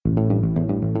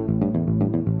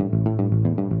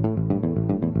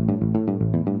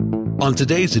On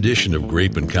today's edition of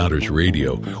Grape Encounters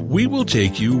Radio, we will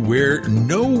take you where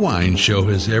no wine show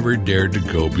has ever dared to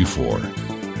go before.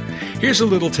 Here's a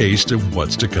little taste of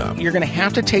what's to come. You're going to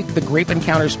have to take the Grape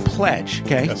Encounters pledge,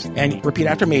 okay? Yes. And repeat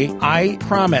after me. I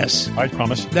promise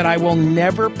that I will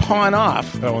never pawn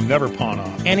off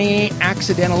any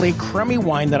accidentally crummy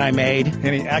wine that I made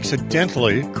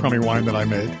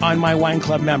on my wine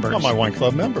club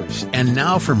members. And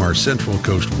now from our Central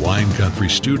Coast Wine Country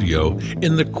studio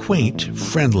in the quaint,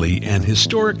 friendly, and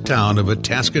historic town of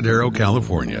Atascadero,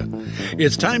 California,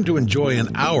 it's time to enjoy an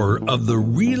hour of the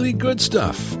really good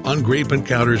stuff on Grape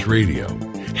Encounters Radio.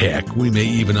 Heck, we may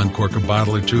even uncork a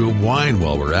bottle or two of wine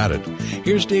while we're at it.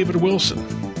 Here's David Wilson.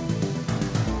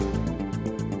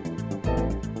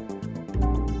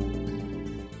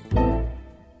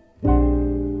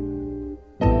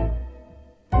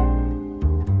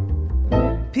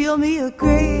 Peel me a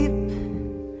grape,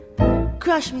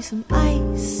 crush me some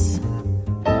ice,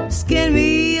 skin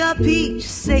me a peach,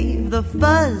 save the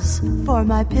fuzz for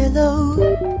my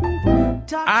pillow.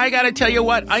 I gotta tell you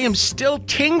what, I am still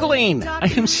tingling.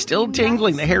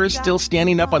 The hair is still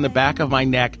standing up on the back of my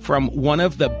neck from one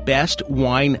of the best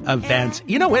wine events.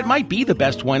 You know, it might be the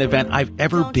best wine event I've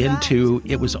ever been to.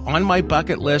 It was on my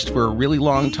bucket list for a really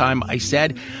long time. I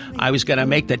said I was gonna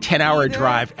make the 10-hour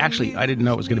drive. Actually, I didn't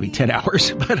know it was gonna be 10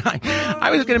 hours, but I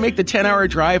was gonna make the 10-hour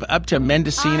drive up to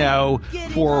Mendocino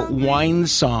for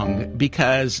WINESONG,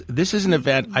 because this is an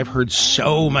event I've heard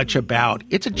so much about.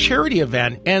 It's a charity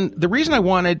event, and the reason I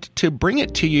wanted to bring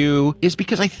it to you is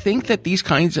because I think that these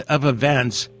kinds of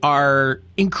events are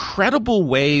incredible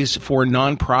ways for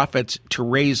nonprofits to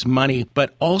raise money,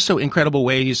 but also incredible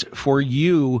ways for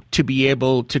you to be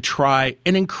able to try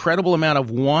an incredible amount of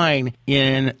wine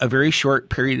in a very short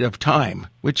period of time,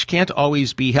 which can't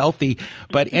always be healthy.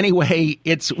 But anyway,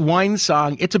 it's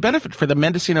WINESONG. It's a benefit for the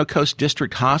Mendocino Coast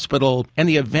District Hospital, and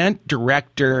the event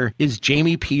director is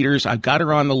Jamie Peters. I've got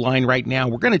her on the line right now.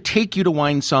 We're going to take you to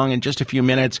WINESONG in just a few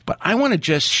minutes, but I want to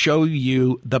just show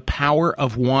you the power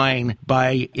of wine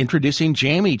by introducing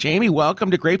Jamie. Jamie, welcome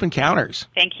to Grape Encounters.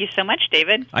 Thank you so much,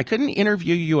 David. I couldn't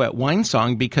interview you at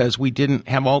WINESONG because we didn't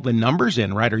have all the numbers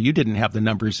in, right? Or you didn't have the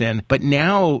numbers in, but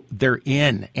now they're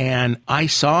in, and I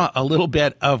saw a little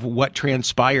bit of what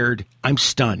transpired. I'm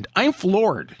stunned. I'm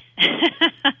floored.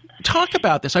 Talk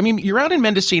about this. I mean, you're out in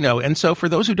Mendocino, and so for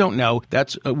those who don't know,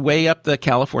 that's way up the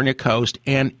California coast,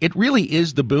 and it really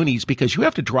is the boonies because you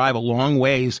have to drive a long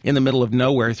ways in the middle of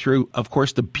nowhere through, of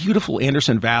course, the beautiful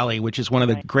Anderson Valley, which is one of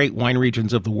the great wine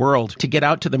regions of the world, to get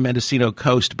out to the Mendocino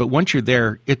coast. But once you're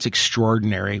there, it's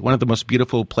extraordinary. One of the most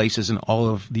beautiful places in all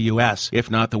of the U.S., if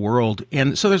not the world.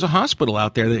 And so there's a hospital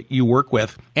out there that you work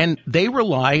with, and they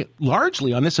rely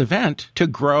largely on this event to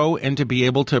grow and to be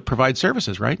able to provide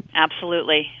services, right?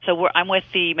 Absolutely. So I'm with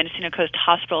the Mendocino Coast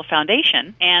Hospital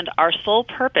Foundation, and our sole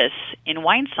purpose in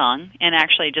WINESONG, and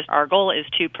actually just our goal, is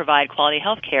to provide quality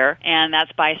health care, and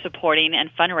that's by supporting and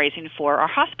fundraising for our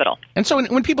hospital. And so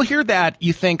when people hear that,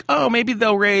 you think, oh, maybe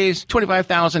they'll raise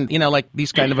 $25,000, like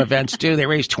these kind of events do. They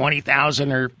raise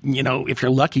 $20,000 or, if you're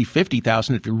lucky,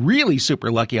 $50,000. If you're really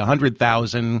super lucky,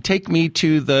 $100,000. Take me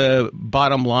to the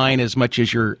bottom line as much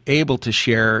as you're able to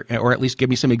share, or at least give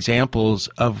me some examples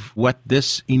of what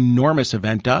this enormous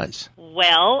event does.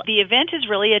 Well, the event is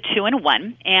really a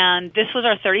 2-in-1, and this was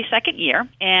our 32nd year,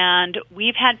 and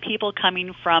we've had people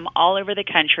coming from all over the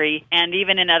country and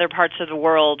even in other parts of the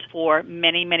world for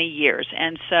many, many years.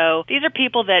 And so these are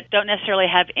people that don't necessarily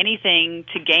have anything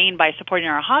to gain by supporting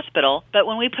our hospital, but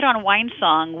when we put on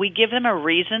WINESONG, we give them a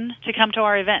reason to come to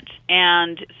our event.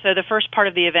 And so the first part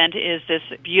of the event is this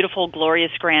beautiful,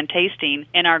 glorious grand tasting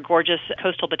in our gorgeous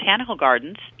coastal botanical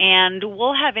gardens, and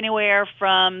we'll have anywhere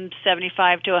from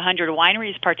 75 to 100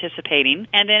 wineries participating,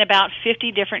 and then about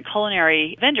 50 different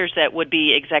culinary vendors that would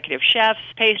be executive chefs,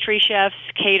 pastry chefs,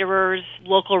 caterers,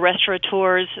 local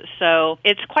restaurateurs. So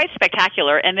it's quite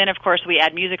spectacular. And then, of course, we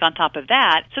add music on top of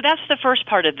that. So that's the first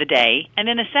part of the day. And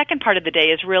then the second part of the day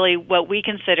is really what we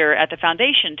consider at the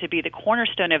foundation to be the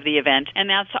cornerstone of the event, and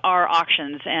that's our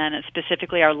auctions, and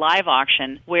specifically our live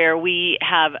auction, where we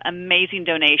have amazing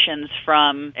donations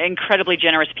from incredibly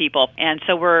generous people. And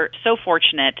so we're so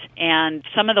fortunate. And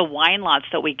some of the wine lots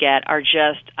that we get are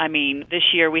just, this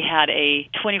year we had a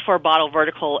 24-bottle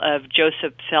vertical of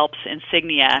Joseph Phelps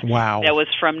Insignia. Wow. That was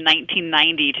from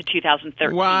 1990 to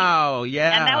 2013. Wow,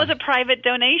 yeah. And that was a private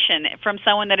donation from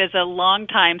someone that is a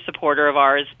longtime supporter of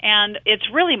ours. And it's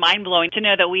really mind-blowing to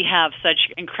know that we have such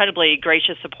incredibly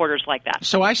gracious supporters like that.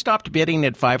 So I stopped bidding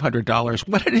at $500.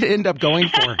 What did it end up going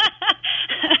for?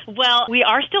 Well, we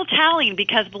are still tallying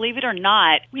because, believe it or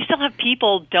not, we still have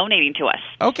people donating to us.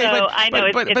 Okay, so I know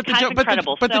it's kind of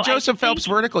incredible. But the Joseph Phelps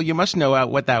vertical, you must know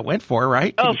what that went for,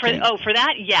 right? For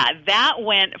that, yeah, that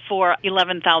went for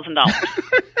 $11,000.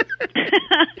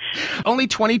 Only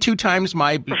 22 times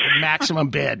my maximum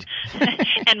bid.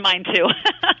 And mine too.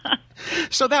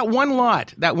 So that one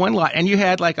lot, and you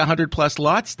had like 100 plus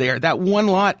lots there, that one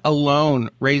lot alone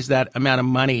raised that amount of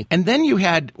money. And then you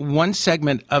had one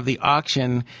segment of the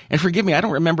auction, and forgive me, I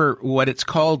don't remember what it's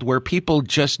called, where people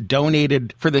just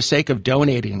donated for the sake of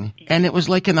donating. And it was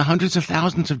like in the hundreds of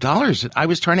thousands of dollars. I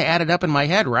was trying to add it up in my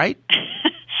head, right?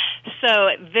 So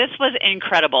this was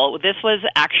incredible. This was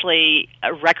actually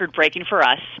record-breaking for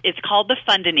us. It's called the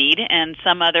Fund a Need, and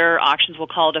some other auctions will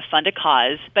call it a Fund a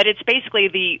Cause. But it's basically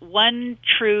the one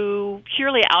true,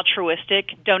 purely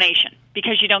altruistic donation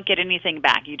because you don't get anything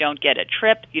back. You don't get a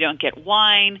trip. You don't get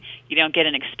wine. You don't get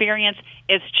an experience.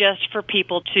 It's just for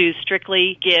people to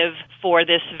strictly give for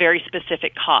this very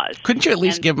specific cause. Couldn't you at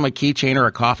least give them a keychain or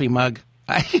a coffee mug?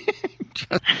 A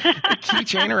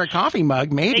keychain or a coffee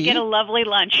mug, maybe. They get a lovely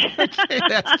lunch. Okay,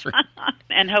 that's true.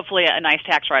 And hopefully a nice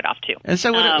tax write-off, too. And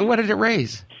so what did it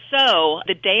raise? So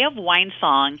the day of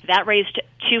WINESONG, that raised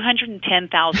 $210,000.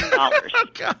 Oh,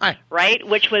 God. Right?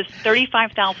 Which was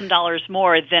 $35,000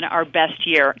 more than our best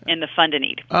year in the Fund a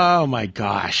Need. Oh, my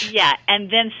gosh. Yeah.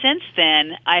 And then since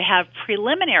then, I have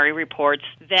preliminary reports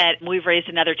that we've raised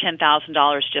another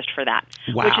 $10,000 just for that.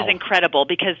 Wow. Which is incredible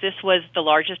because this was the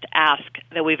largest ask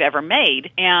that we've ever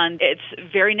made. And it's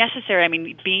very necessary. I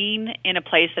mean, being in a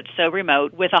place that's so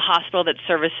remote with a hospital that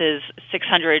services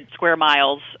 600 square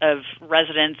miles of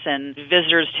residents and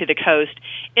visitors to the coast,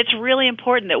 it's really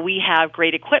important that we have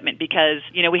great equipment because,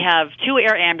 we have 2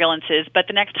 air ambulances, but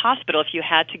the next hospital, if you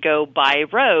had to go by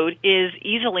road, is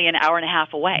easily an hour and a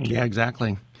half away. Yeah,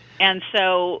 exactly. And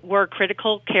so we're a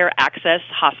critical care access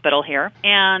hospital here,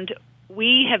 and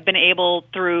we have been able,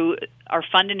 through our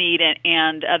Fund a Need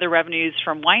and other revenues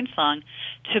from WINESONG,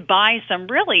 to buy some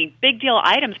really big deal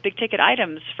items, big ticket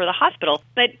items for the hospital.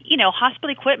 But, hospital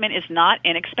equipment is not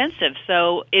inexpensive.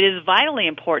 So it is vitally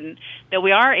important that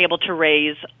we are able to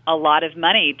raise a lot of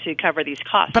money to cover these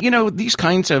costs. But, these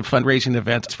kinds of fundraising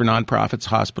events for nonprofits,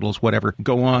 hospitals, whatever,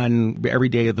 go on every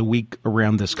day of the week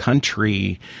around this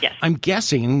country. Yes. I'm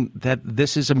guessing that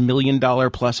this is $1 million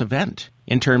plus event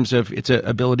in terms of its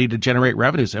ability to generate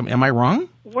revenues. Am I wrong?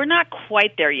 We're not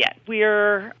quite there yet.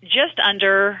 We're just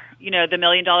under, the $1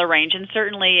 million range, and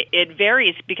certainly it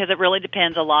varies because it really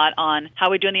depends a lot on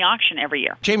how we do in the auction every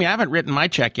year. Jamie, I haven't written my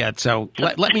check yet, so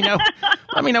let me know.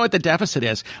 Let me know what the deficit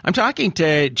is. I'm talking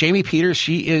to Jamie Peters.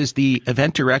 She is the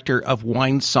event director of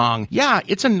WINESONG. Yeah,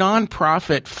 it's a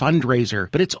nonprofit fundraiser,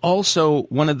 but it's also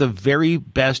one of the very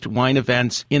best wine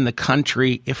events in the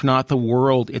country, if not the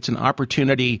world. It's an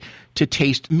opportunity to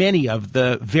taste many of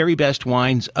the very best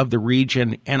wines of the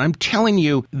region. And I'm telling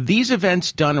you, these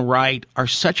events done right are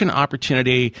such an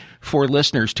opportunity for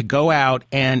listeners to go out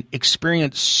and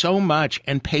experience so much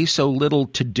and pay so little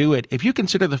to do it. If you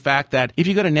consider the fact that if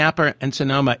you go to Napa and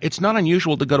Sonoma, it's not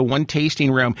unusual to go to one tasting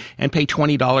room and pay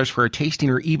 $20 for a tasting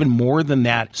or even more than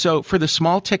that. So for the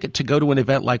small ticket to go to an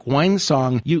event like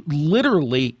WINESONG, you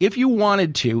literally, if you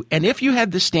wanted to, and if you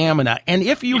had the stamina, and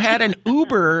if you had an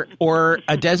Uber or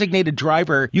a designated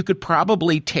driver, you could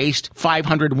probably taste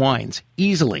 500 wines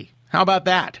easily. How about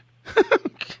that?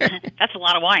 That's a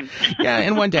lot of wine. Yeah,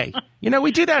 in one day.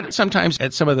 We do that sometimes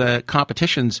at some of the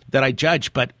competitions that I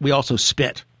judge, but we also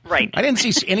spit. Right. I didn't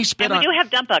see any spit and we do have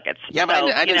dump buckets. Yeah, but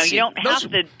so, I didn't see you don't have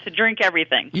to drink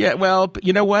everything. Yeah, well,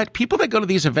 you know what? People that go to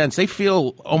these events, they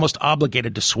feel almost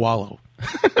obligated to swallow.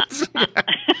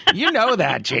 You know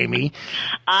that, Jamie.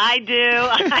 I do.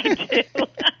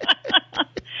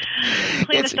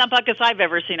 Cleanest dump buckets I've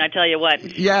ever seen, I tell you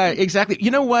what. Yeah, exactly.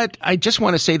 You know what? I just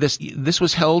want to say this. This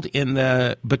was held in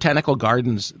the Botanical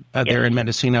Gardens there in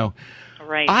Mendocino.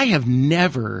 Right. I have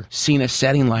never seen a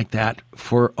setting like that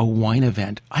for a wine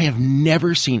event. I have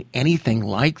never seen anything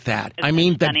like that. Isn't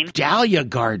it stunning? The Dahlia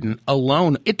Garden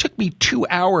alone, it took me 2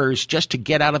 hours just to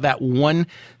get out of that one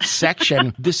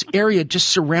section. This area just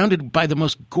surrounded by the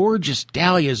most gorgeous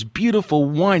dahlias, beautiful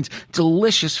wines,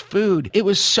 delicious food. It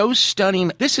was so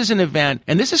stunning. This is an event,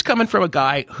 and this is coming from a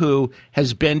guy who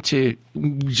has been to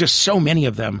just so many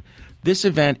of them. This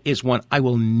event is one I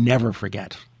will never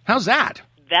forget. How's that?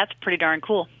 That's pretty darn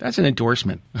cool. That's an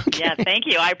endorsement. Okay. Yeah, thank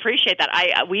you. I appreciate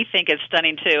that. We think it's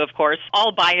stunning, too, of course,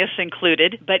 all bias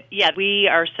included. But, yeah, we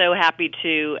are so happy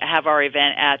to have our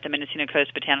event at the Mendocino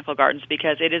Coast Botanical Gardens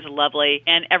because it is lovely.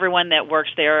 And everyone that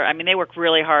works there, they work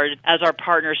really hard as our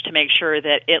partners to make sure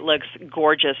that it looks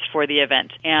gorgeous for the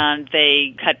event. And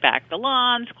they cut back the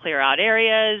lawns, clear out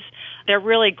areas. they're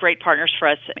really great partners for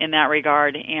us in that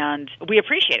regard, and we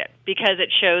appreciate it because it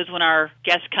shows when our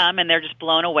guests come and they're just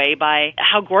blown away by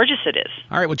how gorgeous it is.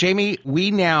 All right, well, Jamie,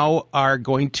 we now are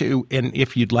going to, and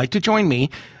if you'd like to join me,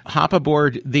 hop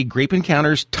aboard the Grape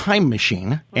Encounters time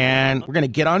machine, and we're going to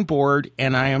get on board,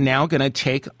 and I am now going to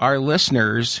take our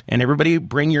listeners, and everybody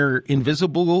bring your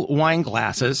invisible wine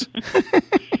glasses,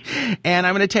 and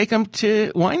I'm going to take them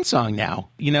to WINESONG now.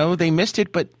 You know, they missed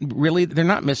it, but really they're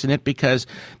not missing it because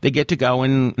they get to go,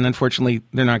 and unfortunately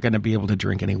they're not going to be able to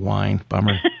drink any wine.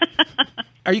 Bummer.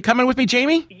 Are you coming with me,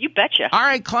 Jamie? You betcha. All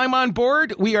right, climb on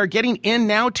board. We are getting in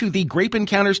now to the Grape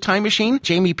Encounters time machine.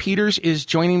 Jamie Peters is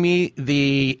joining me,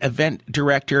 the event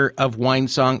director of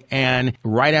WINESONG. And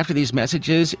right after these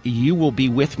messages, you will be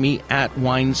with me at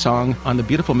WINESONG on the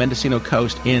beautiful Mendocino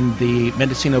coast in the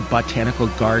Mendocino Botanical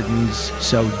Gardens.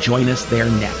 So join us there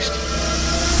next.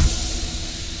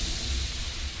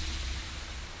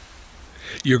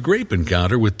 Your Grape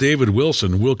Encounter with David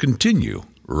Wilson will continue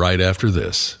right after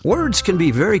this. Words can be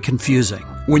very confusing.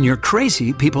 When you're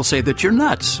crazy, people say that you're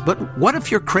nuts. But what if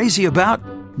you're crazy about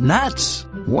nuts?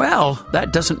 Well,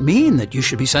 that doesn't mean that you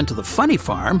should be sent to the funny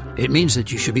farm. It means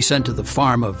that you should be sent to the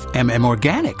farm of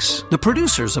Organics, the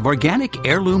producers of organic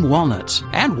heirloom walnuts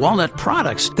and walnut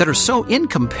products that are so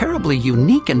incomparably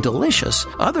unique and delicious,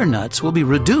 other nuts will be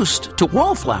reduced to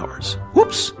wallflowers.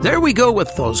 Whoops, there we go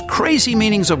with those crazy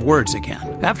meanings of words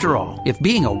again. After all, if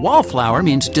being a wallflower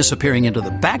means disappearing into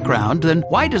the background, then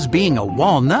why does being a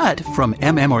walnut from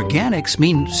Organics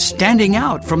mean standing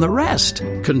out from the rest?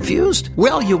 Confused?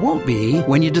 Well, you won't be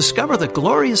when you discover the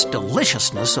glorious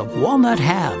deliciousness of walnut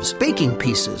halves, baking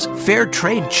pieces, fair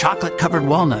trade chocolate-covered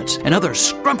walnuts, and other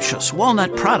scrumptious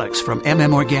walnut products from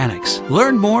Organics.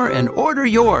 Learn more and order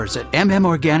yours at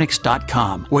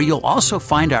mmorganics.com, where you'll also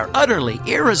find our utterly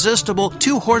irresistible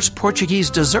two-horse Portuguese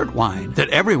dessert wine that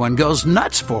everyone goes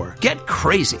nuts for. Get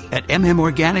crazy at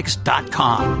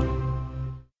mmorganics.com.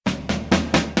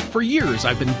 For years,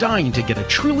 I've been dying to get a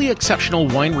truly exceptional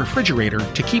wine refrigerator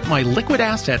to keep my liquid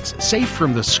assets safe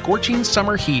from the scorching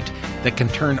summer heat that can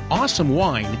turn awesome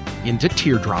wine into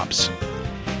teardrops.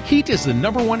 Heat is the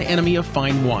number one enemy of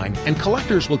fine wine, and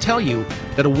collectors will tell you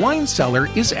that a wine cellar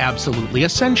is absolutely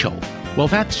essential. Well,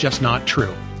 that's just not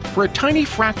true. For a tiny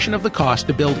fraction of the cost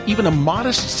to build even a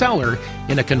modest cellar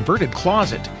in a converted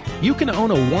closet, you can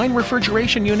own a wine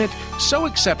refrigeration unit so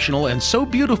exceptional and so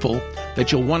beautiful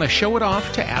that you'll want to show it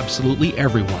off to absolutely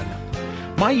everyone.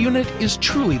 My unit is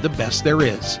truly the best there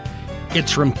is.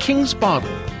 It's from King's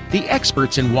Bottle, the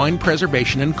experts in wine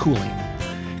preservation and cooling.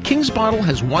 King's Bottle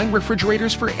has wine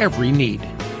refrigerators for every need.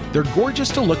 They're gorgeous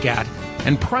to look at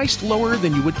and priced lower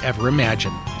than you would ever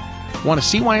imagine. Want to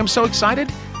see why I'm so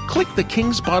excited? Click the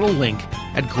King's Bottle link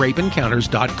at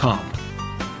grapeencounters.com.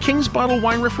 King's Bottle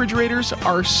wine refrigerators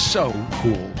are so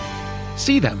cool.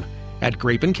 See them at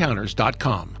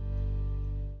grapeencounters.com.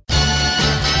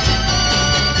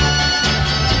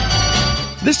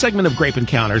 This segment of Grape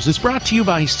Encounters is brought to you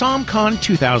by SOMCON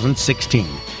 2016,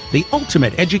 the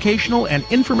ultimate educational and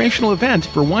informational event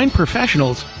for wine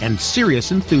professionals and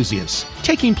serious enthusiasts,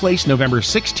 taking place November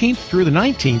 16th through the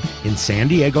 19th in San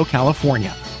Diego,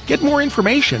 California. Get more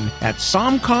information at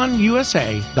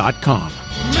somconusa.com.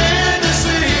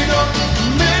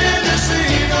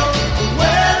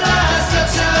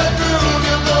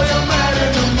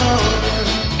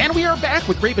 And we are back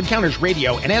with Grape Encounters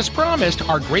Radio, and as promised,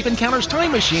 our Grape Encounters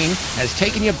time machine has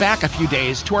taken you back a few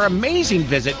days to our amazing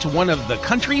visit to one of the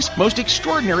country's most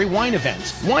extraordinary wine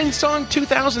events, WINESONG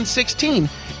 2016,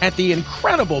 at the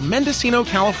incredible Mendocino,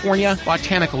 California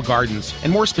Botanical Gardens,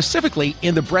 and more specifically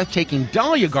in the breathtaking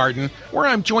Dahlia Garden, where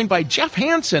I'm joined by Jeff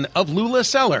Hansen of Lula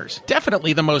Cellars.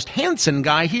 Definitely the most Hansen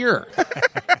guy here.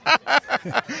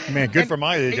 Man, good for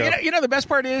my ego. You know, the best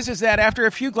part is that after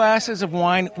a few glasses of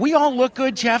wine, we all look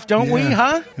good, Jeff, don't we,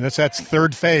 huh? That's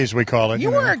third phase, we call it.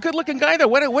 You are a good-looking guy, though.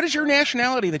 What is your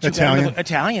nationality that you Italian.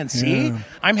 Italian, see? Yeah.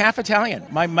 I'm half Italian.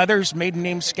 My mother's maiden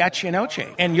name's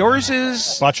Scaccianoce. And yours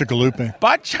is? Bacigalupe.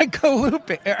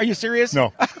 Bacigalupe. Are you serious?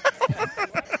 No.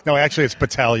 No, actually, it's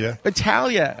Battaglia.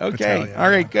 Battaglia. Okay. Battaglia,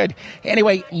 all right, good.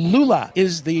 Anyway, Lula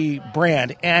is the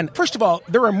brand. And first of all,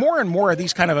 there are more and more of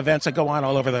these kind of events that go on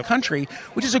all over the country,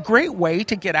 which is a great way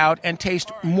to get out and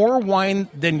taste more wine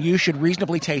than you should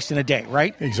reasonably taste in a day,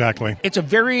 right? Exactly. It's a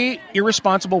very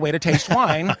irresponsible way to taste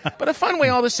wine, but a fun way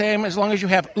all the same, as long as you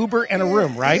have Uber and a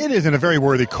room, right? It is in a very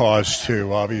worthy cause,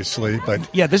 too, obviously. But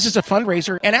yeah, this is a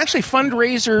fundraiser. And actually,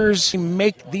 fundraisers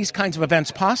make these kinds of events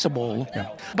possible.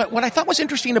 Yeah. But what I thought was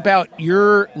interesting interesting about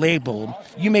your label,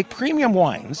 you make premium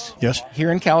wines. Yes.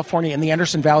 Here in California in the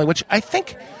Anderson Valley, which I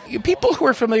think people who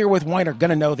are familiar with wine are going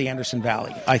to know the Anderson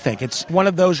Valley. I think it's one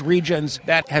of those regions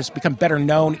that has become better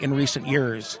known in recent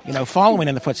years, following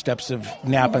in the footsteps of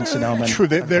Napa and Sonoma. True,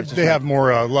 they have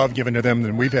more love given to them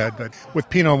than we've had. But with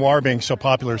Pinot Noir being so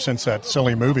popular since that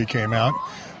silly movie came out,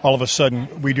 all of a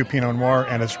sudden we do Pinot Noir,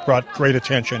 and it's brought great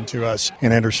attention to us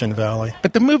in Anderson Valley.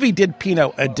 But the movie did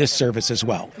Pinot a disservice as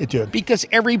well. It did. Because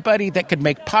everybody that could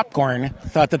make popcorn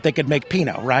thought that they could make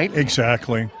Pinot, right?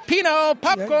 Exactly. Pinot,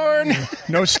 popcorn.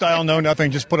 No style, no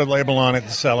nothing, just put a label on it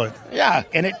and sell it. Yeah,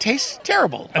 and it tastes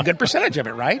terrible. A good percentage of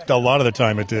it, right? A lot of the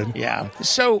time it did. Yeah.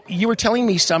 So you were telling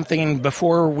me something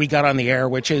before we got on the air,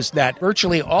 which is that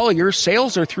virtually all of your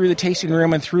sales are through the tasting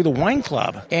room and through the wine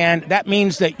club. And that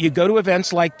means that you go to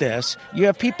events like this, you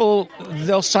have people,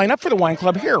 they'll sign up for the wine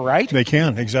club here, right? They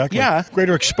can, exactly. Yeah.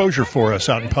 Greater exposure for us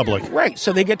out in public. Right.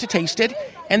 So they get to taste it.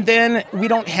 And then we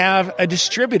don't have a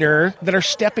distributor that are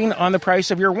stepping on the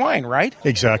price of your wine, right?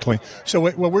 Exactly. So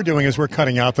what we're doing is we're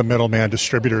cutting out the middleman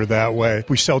distributor that way.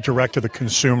 We sell direct to the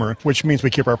consumer, which means we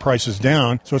keep our prices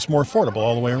down, so it's more affordable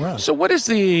all the way around. So what is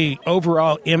the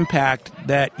overall impact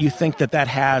that you think that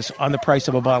has on the price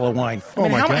of a bottle of wine? I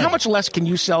mean, how much less can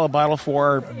you sell a bottle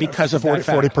for because of that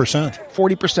fact? 40%.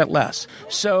 40% less.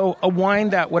 So a wine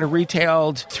that would have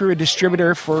retailed through a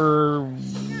distributor for...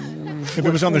 If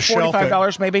it was on the shelf,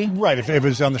 $45 maybe? Right. If it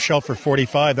was on the shelf for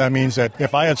 $45, that means that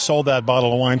if I had sold that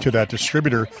bottle of wine to that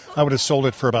distributor, I would have sold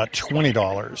it for about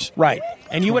 $20. Right.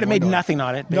 And you would have made nothing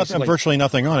on it, basically. Virtually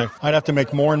nothing on it. I'd have to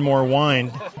make more and more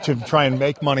wine to try and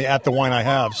make money at the wine I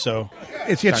have. So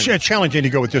it's challenging to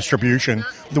go with distribution.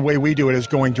 The way we do it is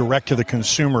going direct to the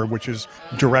consumer, which is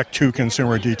direct to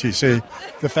consumer DTC.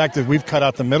 The fact that we've cut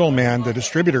out the middleman, the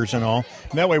distributors and all,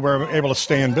 and that way we're able to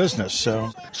stay in business.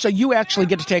 So you actually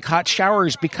get to take hot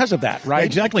showers because of that, right?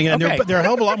 Exactly. And they're a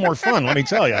hell of a lot more fun, let me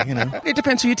tell you. It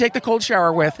depends who you take the cold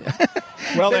shower with.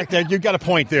 Well, you've got a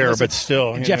point there, but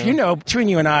still. Jeff, between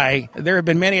you and I, there have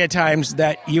been many a times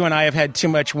that you and I have had too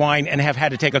much wine and have had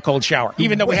to take a cold shower,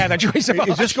 even though we had that choice.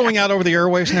 Is this going out over the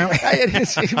airwaves now? It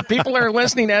is. People are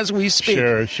listening as we speak.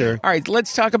 Sure. All right,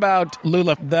 let's talk about,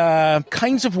 Lula, the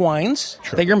kinds of wines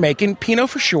that you're making. Pinot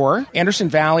for sure. Anderson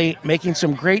Valley, making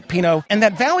some great Pinot. And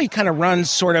that valley kind of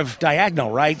runs sort of diagonal,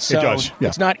 right? So it does, yeah.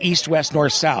 It's not east, west,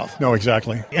 north, south. No,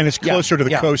 exactly. And it's closer to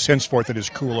the coast, henceforth it is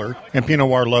cooler. And Pinot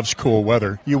Noir loves cool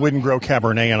weather. You wouldn't grow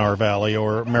Cabernet in our valley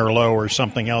or Merlot or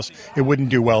something else. It wouldn't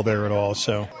do well there at all.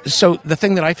 So the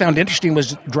thing that I found interesting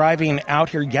was driving out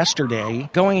here yesterday,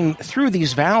 going through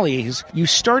these valleys. You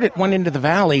start at one end of the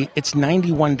valley, it's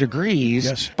 91 degrees.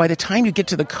 Yes. By the time you get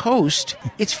to the coast,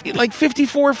 it's like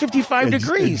 54, 55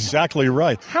 degrees. Exactly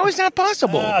right. How is that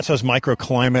possible? It's those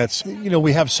microclimates.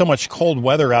 We have so much cold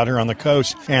weather out here on the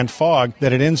coast and fog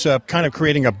that it ends up kind of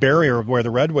creating a barrier where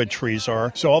the redwood trees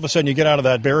are. So all of a sudden you get out of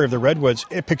that barrier of the redwoods,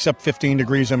 it picks up 15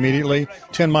 degrees immediately.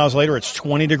 10 miles later, it's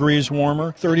 20 degrees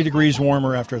warmer, 30 degrees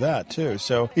warmer after that, too.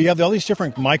 So you have all these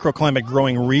different microclimate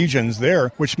growing regions there,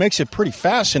 which makes it pretty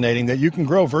fascinating that you can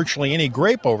grow virtually any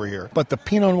grape over here. But the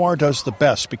Pinot Noir does the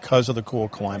best because of the cool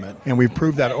climate. And we've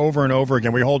proved that over and over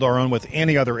again. We hold our own with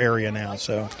any other area now.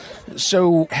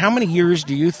 So how many years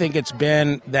do you think it's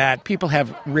been that people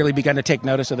have really begun to take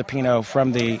notice of the Pinot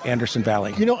from the Anderson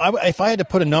Valley? If I had to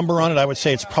put a number on it, I would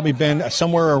say it's probably been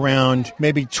somewhere around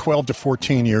maybe 12 to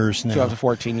 14 years now. 12 to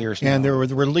 14 years now. And there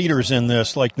were leaders in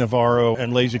this, like Navarro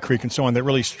and Lazy Creek and so on, that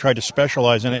really tried to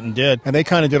specialize in it and did. And they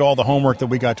kind of did all the homework that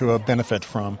we got to benefit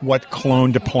from. What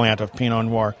clone to plant of Pinot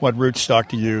Noir, what rootstock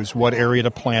to use, what area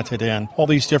to plant it in, all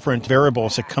these different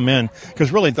variables that come in.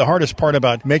 Because really the hardest part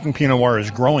about making Pinot Noir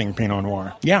is growing Pinot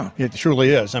Noir. Yeah. It truly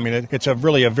is. I mean, it's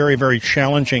really a very, very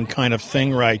challenging kind of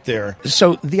thing right there.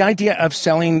 So the idea of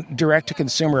selling direct to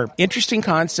consumer, interesting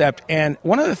concept. And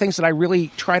one of the things that I really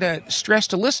try to stress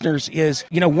to listeners is,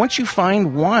 once you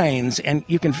find wines, and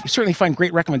you can certainly find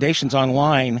great recommendations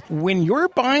online, when you're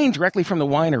buying directly from the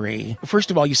winery,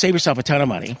 first of all, you save yourself a ton of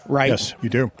money, right? Yes, you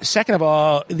do. Second of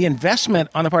all, the investment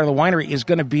on the part of the winery is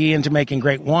going to be into making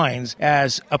great wines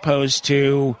as opposed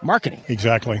to marketing.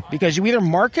 Exactly. Because you either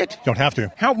market... Don't have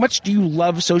to. How much do you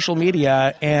love social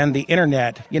media and the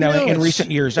internet, in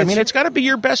recent years? I mean, it's got to be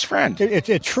your best friend.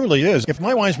 It truly is. If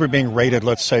my wines were being rated,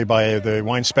 let's say, by the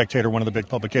Wine Spectator Spectator, one of the big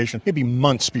publications, maybe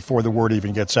months before the word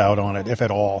even gets out on it, if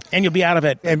at all. And you'll be out of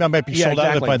it. And I might be sold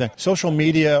out of it by then. Social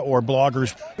media or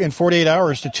bloggers, in 48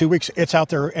 hours to 2 weeks, it's out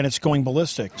there and it's going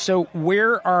ballistic. So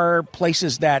where are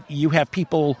places that you have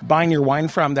people buying your wine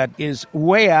from that is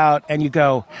way out and you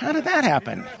go, how did that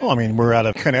happen? Well, I mean, we're out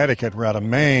of Connecticut, we're out of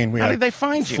Maine. How did they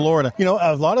find you? Florida. You know,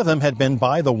 a lot of them had been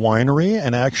by the winery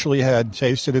and actually had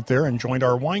tasted it there and joined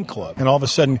our wine club. And all of a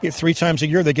sudden, 3 times a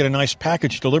year, they get a nice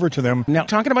package delivered to them. Now,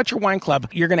 talking about your wine club,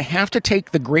 you're going to have to take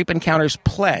the Grape Encounters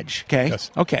pledge, okay? Yes.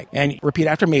 Okay, and repeat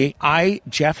after me. I,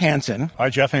 Jeff Hansen,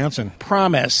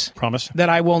 promise that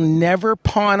I will never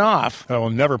pawn off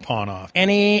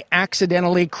any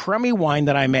accidentally crummy wine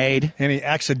that I made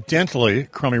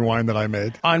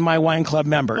on my wine club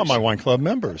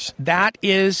members. That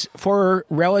is for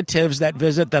relatives that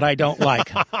visit that I don't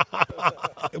like.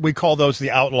 We call those the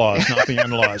outlaws, not the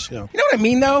in-laws. You know what I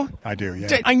mean, though? I do,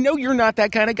 yeah. I know you're not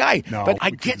that kind of guy, no, but I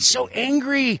get so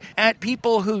angry at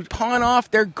people who pawn off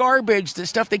their garbage, the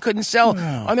stuff they couldn't sell,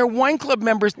 on their wine club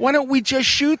members. Why don't we just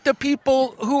shoot the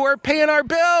people who are paying our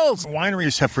bills?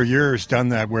 Wineries have for years done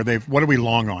that, where what are we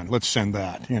long on? Let's send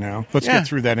that, Let's get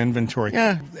through that inventory.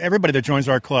 Yeah. Everybody that joins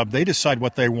our club, they decide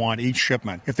what they want each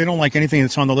shipment. If they don't like anything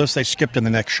that's on the list, they skip to the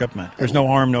next shipment. There's no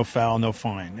harm, no foul, no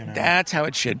fine. That's how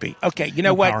it should be. Okay, you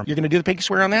know what? You're going to do the pinky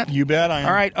swear on that? You bet I am.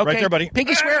 All right, okay. Right there, buddy.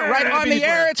 Pinky swear right on the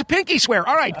air. It's a pinky swear.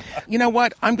 All right. You know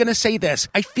what? I'm going to say this.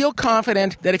 I feel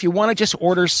confident that if you want to just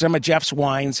order some of Jeff's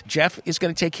wines, Jeff is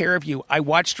going to take care of you. I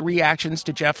watched reactions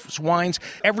to Jeff's wines.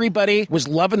 Everybody was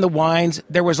loving the wines.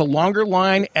 There was a longer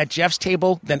line at Jeff's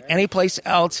table than any place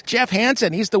else. Jeff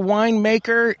Hansen, he's the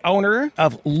winemaker, owner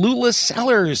of Lula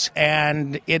Cellars,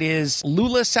 and it is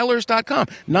lulascellars.com,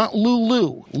 not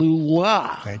Lulu.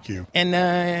 Lula. Thank you. And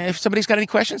if somebody's got any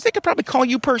questions, they could probably call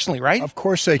you personally, right? Of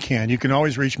course they can. You can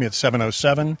always reach me at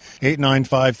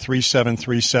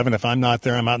 707-895-3737. If I'm not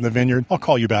there, I'm out in the vineyard, I'll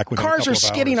call you back within a couple of hours. Cars are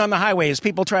skidding on the highway as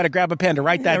people try to grab a pen to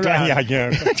write that down. Yeah.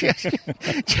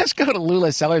 Just go to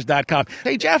lulascellars.com.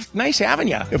 Hey, Jeff, nice having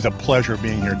you. It was a pleasure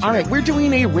being here today. All right, we're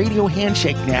doing a radio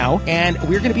handshake now, and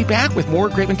we're going to be back with more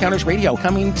Grape Encounters Radio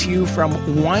coming to you from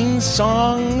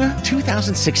WINESONG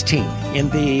 2016 in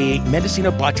the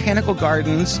Mendocino Botanical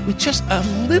Gardens with just a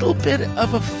little bit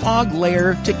of a fog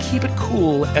layer to keep it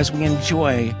cool as we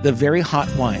enjoy the very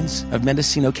hot wines of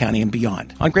Mendocino County and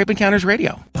beyond on Grape Encounters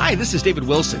Radio. Hi, this is David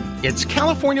Wilson. It's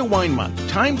California Wine Month.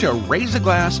 Time to raise a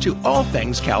glass to all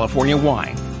things California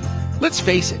wine. Let's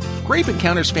face it, Grape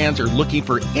Encounters fans are looking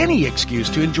for any excuse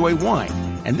to enjoy wine,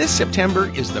 and this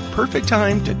September is the perfect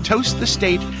time to toast the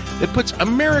state that puts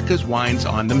America's wines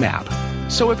on the map.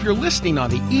 So if you're listening on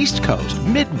the East Coast,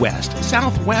 Midwest,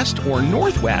 Southwest, or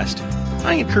Northwest,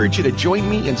 I encourage you to join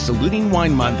me in saluting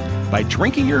Wine Month by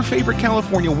drinking your favorite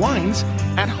California wines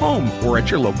at home or at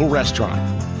your local restaurant.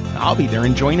 I'll be there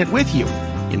enjoying it with you,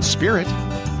 in spirit.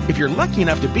 If you're lucky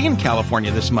enough to be in California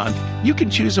this month, you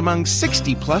can choose among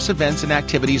 60-plus events and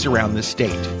activities around the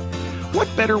state.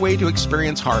 What better way to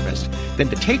experience harvest than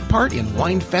to take part in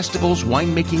wine festivals,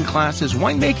 winemaking classes,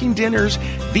 winemaking dinners,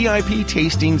 VIP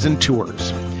tastings, and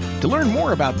tours? To learn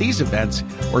more about these events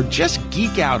or just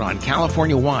geek out on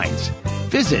California wines,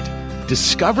 visit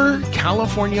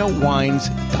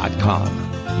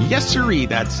discovercaliforniawines.com. Yes, sirree,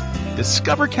 that's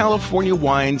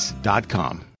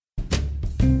discovercaliforniawines.com.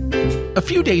 A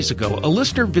few days ago, a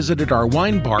listener visited our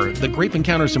wine bar, the Grape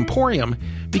Encounters Emporium,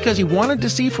 because he wanted to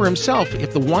see for himself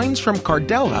if the wines from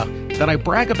Cardella that I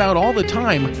brag about all the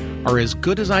time are as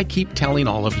good as I keep telling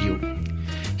all of you.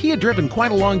 He had driven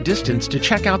quite a long distance to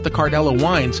check out the Cardella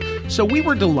wines, so we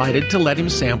were delighted to let him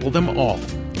sample them all.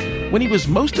 When he was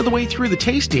most of the way through the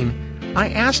tasting, I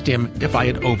asked him if I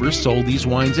had oversold these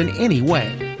wines in any way.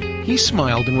 He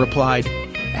smiled and replied,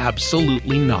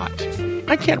 "Absolutely not.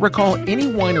 I can't recall any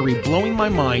winery blowing my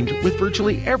mind with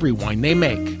virtually every wine they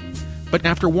make. But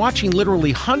after watching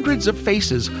literally hundreds of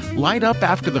faces light up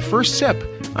after the first sip,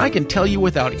 I can tell you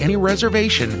without any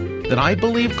reservation that I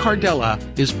believe Cardella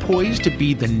is poised to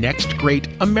be the next great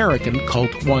American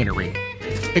cult winery.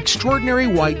 Extraordinary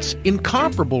whites,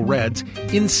 incomparable reds,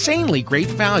 insanely great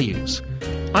values.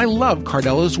 I love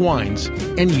Cardella's wines,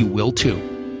 and you will too.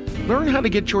 Learn how to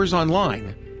get yours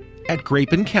online at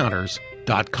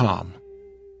grapeencounters.com.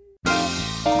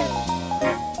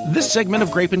 This segment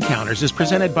of Grape Encounters is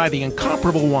presented by the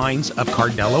incomparable wines of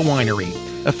Cardella Winery,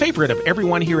 a favorite of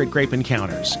everyone here at Grape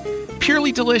Encounters.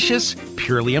 Purely delicious,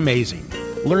 purely amazing.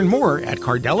 Learn more at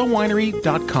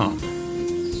cardellawinery.com.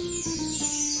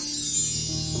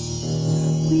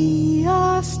 We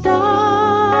are stardust.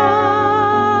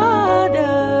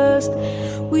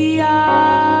 We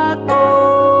are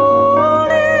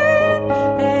golden,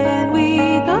 and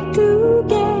we got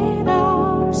together.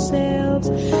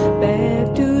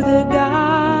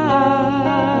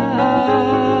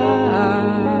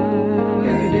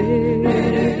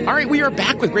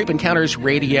 Back with Grape Encounters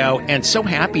Radio, and so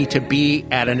happy to be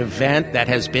at an event that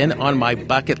has been on my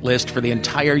bucket list for the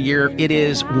entire year. It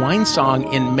is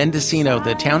WINESONG in Mendocino,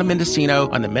 the town of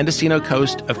Mendocino on the Mendocino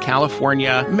coast of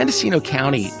California. Mendocino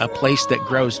County, a place that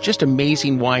grows just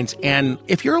amazing wines. And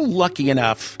if you're lucky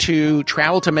enough to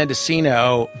travel to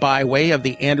Mendocino by way of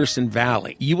the Anderson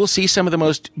Valley, you will see some of the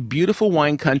most beautiful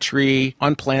wine country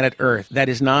on planet Earth. That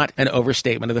is not an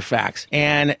overstatement of the facts.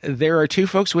 And there are two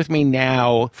folks with me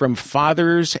now from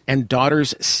Fathers and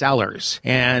Daughters Cellars,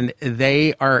 and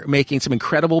they are making some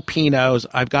incredible Pinots.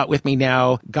 I've got with me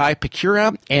now Guy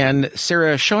Pecura and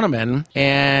Sarah Schoeneman,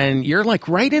 and you're like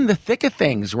right in the thick of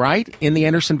things, right? In the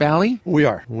Anderson Valley? We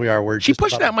are. She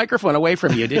pushed that microphone away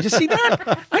from you. Did you see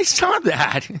that? I saw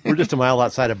that. We're just a mile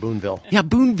outside of Boonville. Yeah,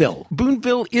 Boonville.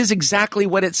 Boonville is exactly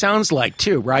what it sounds like,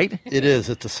 too, right? It is.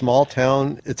 It's a small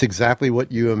town. It's exactly what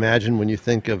you imagine when you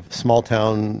think of small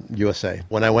town USA.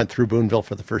 When I went through Boonville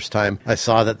for the first time, I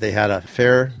saw that they had a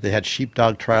fair. They had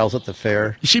sheepdog trials at the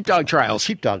fair. Sheepdog trials.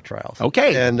 Sheepdog trials.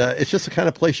 Okay. And it's just the kind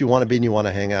of place you want to be and you want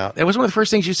to hang out. That was one of the first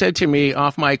things you said to me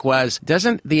off mic was,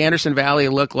 doesn't the Anderson Valley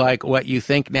look like what you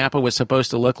think Napa was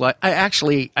supposed to look like? I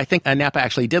think Napa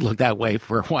actually did look that way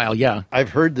for a while, yeah. I've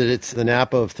heard that it's the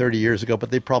Napa of 30 years ago,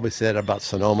 but they probably said about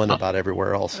Sonoma and about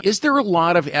everywhere else. Is there a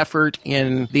lot of effort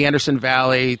in the Anderson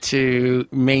Valley to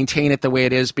maintain it the way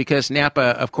it is? Because Napa,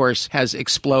 of course, has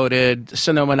exploded.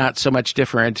 Sonoma, not so much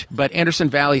different. But Anderson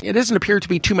Valley, it doesn't appear to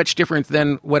be too much different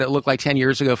than what it looked like 10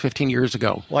 years ago, 15 years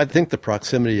ago. Well, I think the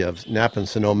proximity of Napa and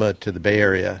Sonoma to the Bay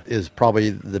Area is probably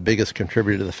the biggest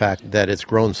contributor to the fact that it's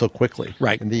grown so quickly.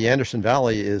 Right. And the Anderson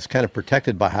Valley is kind of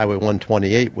protected by Highway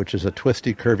 128, which is a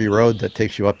twisty, curvy road that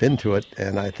takes you up into it.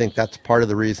 And I think that's part of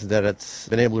the reason that it's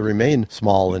been able to remain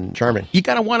small and charming. You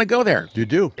got to want to go there. You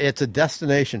do. It's a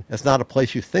destination. It's not a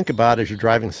place you think about as you're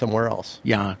driving somewhere else.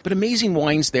 Yeah, but amazing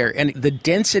wines there. And the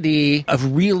density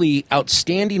of really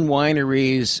outstanding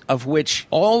wineries, of which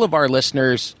all of our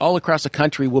listeners all across the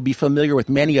country will be familiar with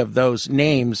many of those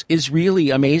names, is really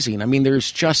amazing. I mean,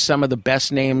 there's just some of the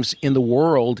best names in the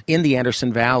world in the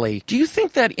Anderson Valley. Do you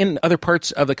think that in other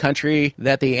parts of the country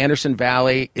that the Anderson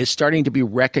Valley is starting to be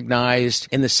recognized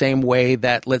in the same way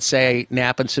that, let's say,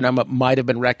 Napa and Sonoma might have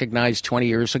been recognized 20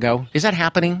 years ago? Is that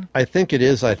happening? I think it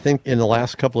is. I think in the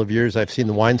last couple of years, I've seen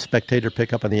the Wine Spectator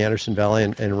pick up on the Anderson Valley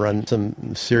and run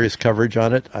some serious coverage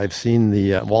on it. I've seen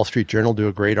the Wall Street Journal do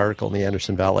a great article in the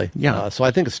Anderson Valley. Yeah. So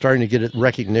I think it's starting to get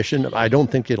recognition. I don't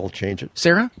think it'll change it.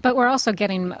 Sarah? But we're also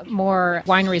getting more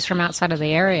wineries from outside of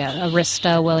the area,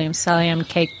 Arista, Williams-Sonoma,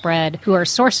 Cakebread, who are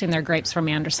sourcing their grapes from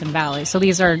Anderson Valley. So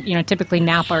these are, typically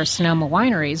Napa or Sonoma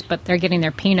wineries, but they're getting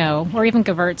their Pinot or even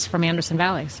Gewurz from Anderson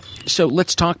Valleys. So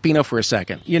let's talk Pinot for a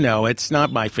second. It's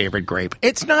not my favorite grape.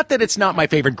 It's not that it's not my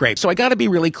favorite grape. So I got to be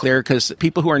really clear because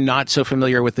people who are not so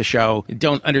familiar with the show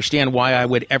don't understand why I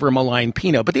would ever malign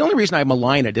Pinot. But the only reason I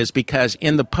malign it is because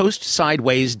in the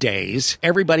post-Sideways days,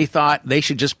 everybody thought they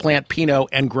should just plant Pinot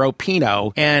and grow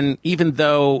Pinot. And even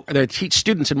though they teach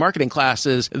students in marketing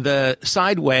classes the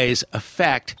Sideways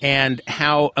effect and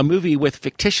how a movie with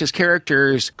fictitious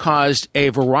characters caused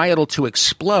a varietal to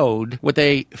explode, what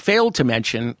they failed to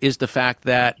mention is the fact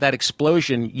that that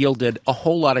explosion yielded a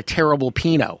whole lot of terrible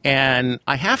Pinot. And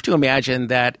I have to imagine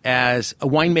that as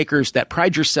winemakers that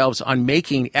pride yourselves on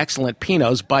making excellent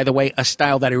Pinots, by the way, a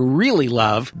style that I really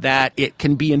love, that it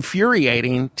can be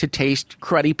infuriating to taste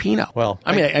cruddy Pinot. Well,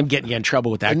 I'm getting you in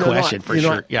trouble with that question for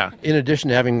sure. Yeah. In addition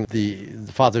to having the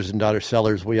Fathers and Daughters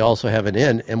Cellars, we also have an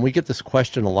inn, and we get this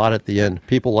question a lot at the end.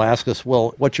 People will ask us,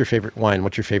 well, what's your favorite wine?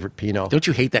 What's your favorite Pinot? Don't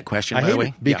you hate that question, by the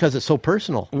way? Because it's so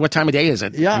personal. What time of day is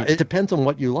it? Yeah, it depends on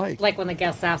what you like. Like when the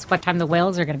guests ask what time the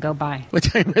whales are going to go by. What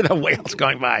time are the whales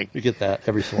going by? You get that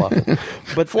every so often.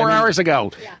 But 4 hours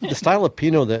ago. The style of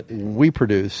Pinot that we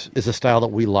produce is a style that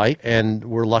we like, and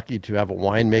we're lucky to have a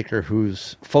winemaker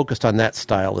who's focused on that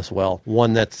style as well.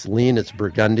 One that's lean, it's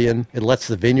Burgundian. It lets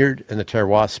the vineyard and the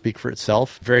terroir speak for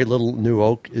itself. Very little new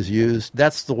oak is used.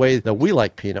 That's the way that we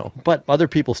like Pinot. But other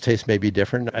people's taste may be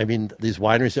different. I mean, these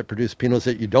wineries that produce Pinots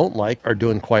that you don't like are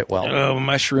doing quite well. Oh,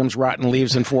 mushrooms, rotten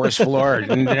leaves, and forest floor.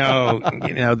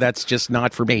 No, that's just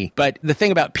not for me. But the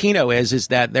thing about Pinot is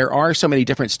that there are so many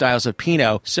different styles of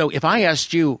Pinot. So if I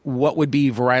asked you what would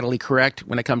be varietally correct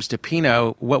when it comes to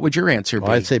Pinot, what would your answer be?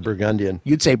 Well, I'd say Burgundian.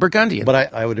 You'd say Burgundian.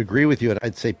 But I would agree with you.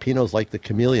 I'd say Pinot's like the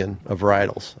chameleon of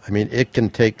varietals. I mean, it can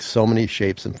take so many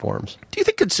shapes and forms. Do you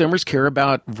think consumers care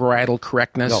about varietal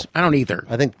correctness? No. I don't either.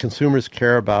 I think consumers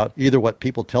care about either what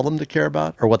people tell them to care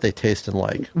about or what they taste and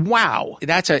like. Wow.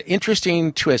 That's an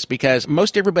interesting twist because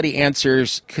most everybody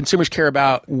answers consumers care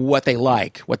about what they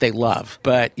like, what they love.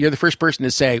 But you're the first person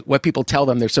to say what people tell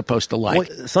them they're supposed to like.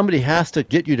 Well, somebody has to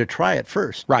get you to try it first.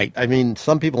 first. Right. I mean,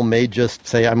 some people may just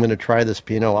say, I'm going to try this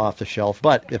Pinot off the shelf,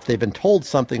 but if they've been told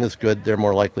something is good, they're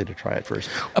more likely to try it first.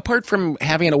 Apart from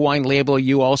having a wine label,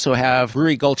 you also have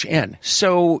Brewery Gulch Inn.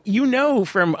 So you know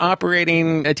from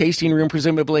operating a tasting room,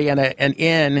 presumably, and an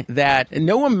inn, that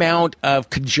no amount of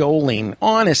cajoling,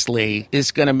 honestly,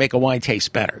 is going to make a wine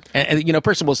taste better. And a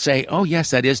person will say, oh,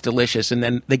 yes, that is delicious. And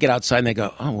then they get outside and they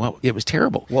go, oh, well, it was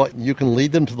terrible. Well, you can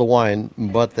lead them to the wine,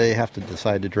 but they have to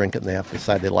decide to drink it and they have to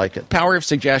decide they like it. Power of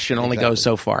suggestion only goes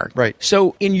so far. Right.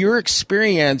 So in your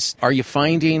experience, are you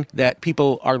finding that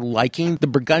people are liking the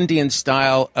Burgundian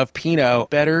style of Pinot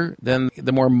better than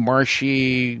the more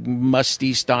marshy,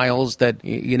 musty styles that,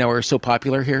 are so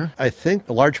popular here? I think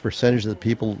a large percentage of the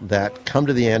people that come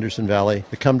to the Anderson Valley,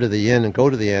 that come to the inn and go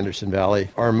to the Anderson Valley,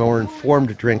 are a more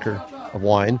informed drinker of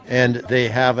wine, and they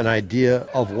have an idea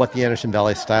of what the Anderson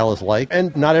Valley style is like.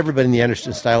 And not everybody in the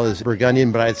Anderson style is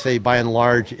Burgundian, but I'd say by and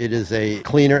large it is a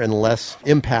cleaner and less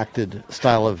impacted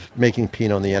style of making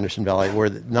Pinot in the Anderson Valley, where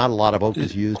not a lot of oak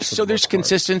is used. So there's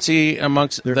consistency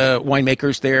amongst the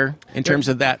winemakers there in terms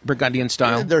of that Burgundian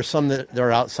style? There's some that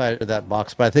are outside of that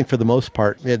box, but I think for the most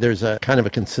part, there's a kind of a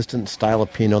consistent style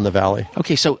of Pinot in the Valley.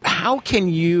 Okay, so how can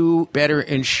you better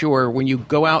ensure when you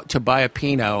go out to buy a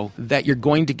Pinot that you're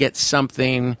going to get something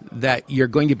that you're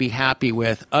going to be happy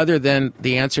with, other than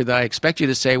the answer that I expect you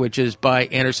to say, which is buy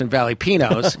Anderson Valley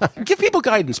Pinots? Give people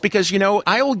guidance, because,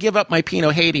 I will give up my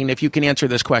Pinot hating if you can answer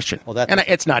this question.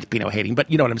 It's not Pinot hating,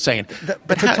 but you know what I'm saying.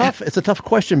 It's a tough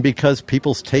question because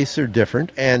people's tastes are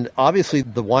different, and obviously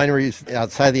the wineries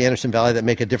outside the Anderson Valley that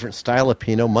make a different style of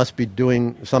Pinot must be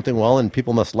doing something well, and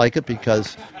people must like it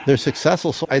because they're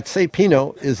successful. So I'd say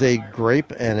Pinot is a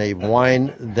grape and a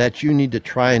wine that you need to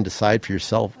try and decide for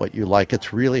yourself what you like.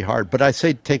 It's really hard, but I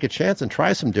say take a chance and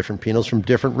try some different Pinots from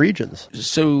different regions.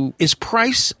 So is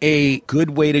price a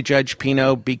good way to judge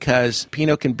Pinot? Because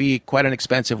Pinot can be quite an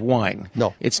expensive wine.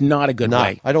 No. It's not a good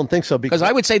way. I don't think so. Because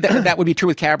I would say that would be true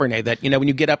with Cabernet, that, when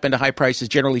you get up into high prices,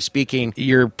 generally speaking,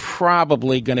 you're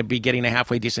probably going to be getting a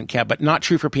halfway decent Cab, but not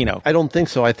true for Pinot. I don't think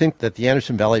so. I think that the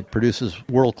Anderson Valley produces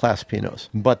world-class Pinots,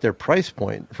 but their price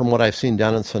point, from what I've seen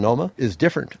down in Sonoma, is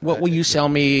different. What will you sell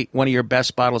me one of your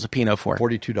best bottles of Pinot for?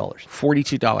 $42.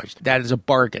 $42. That is a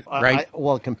bargain, right?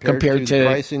 Compared to the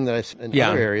pricing that I see in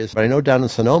other areas. But I know down in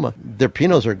Sonoma, their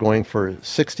Pinots are going for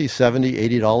 $60,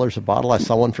 $70, $80 a bottle. I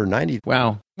saw one for $90.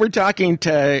 Wow. We're talking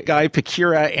to Guy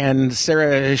Pecura and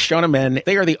Sarah Schoeneman.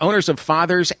 They are the owners of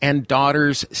Fathers and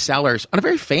Daughters Cellars on a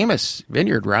very famous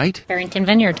vineyard, right? Farrington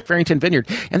Vineyard.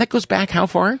 And that goes back how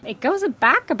far? It goes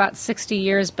back about 60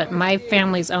 years, but my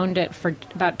family's owned it for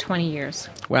about 20 years.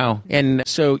 Wow. And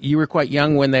so you were quite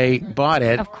young when they bought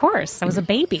it. Of course. I was a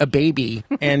baby.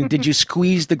 And did you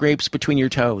squeeze the grapes between your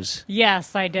toes?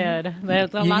 Yes, I did.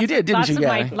 You did, didn't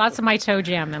you? Lots of my toe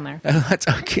jam in there. That's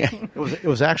okay. It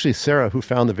was actually Sarah who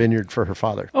found the vineyard for her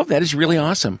father. Oh, that is really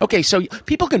awesome. Okay, so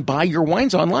people can buy your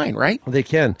wines online, right? They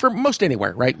can. For most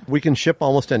anywhere, right? We can ship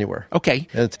almost anywhere. Okay.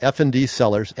 And it's F&D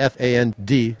Cellars,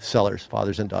 F-A-N-D Cellars,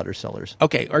 Fathers and Daughters Cellars.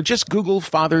 Okay, or just Google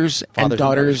Fathers and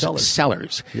Daughters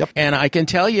Cellars. Yep. And I can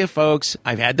tell you, folks,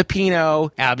 I've had the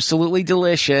Pinot, absolutely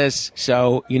delicious.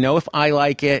 So, if I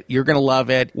like it, you're going to love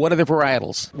it. What are the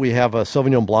varietals? We have a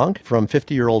Sauvignon Blanc from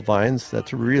 50-year-old vines.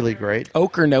 That's really great.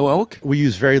 Oak or no oak? We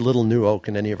use very little new oak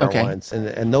in any of our wines.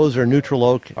 And those are neutral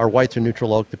oak. Our whites are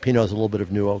neutral oak. The Pinot has a little bit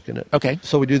of new oak in it. Okay.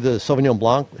 So we do the Sauvignon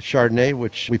Blanc, Chardonnay,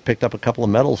 which we picked up a couple of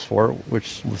medals for,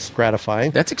 which was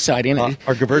gratifying. That's exciting. Our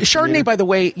Chardonnay, by the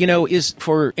way, is,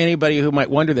 for anybody who might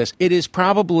wonder this, it is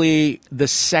probably the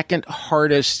second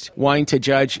hardest wine to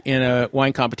judge in a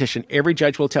wine competition. Every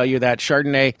judge will tell you that.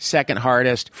 Chardonnay, second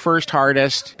hardest. First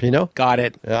hardest. Pinot? Got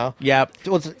it. Yeah. Yep.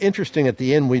 What's interesting at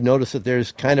the end, we noticed that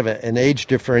there's kind of an age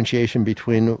differentiation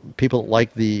between people that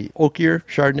like the oakier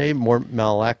Chardonnay, more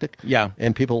malolactic,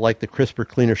 and people like the crisper,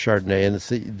 cleaner Chardonnay. And it's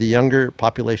the younger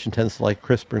population tends to like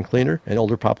crisper and cleaner, and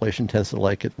older population tends to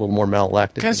like it a little more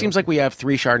malolactic. Kind of seems like we have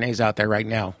 3 Chardonnays out there right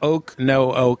now. Oak,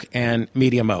 no oak, and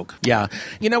medium oak. Yeah.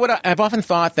 You know what? I've often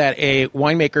thought that a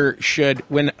winemaker should,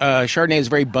 when a Chardonnay is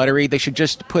very buttery, they should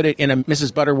just put it in a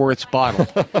Mrs. Butterworth's bottle.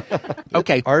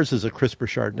 Okay. Ours is a crisper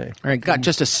Chardonnay. All right. Got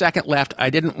just a second left. I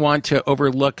didn't want to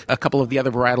overlook a couple of the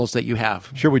other varietals that you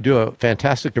have. Sure. We do a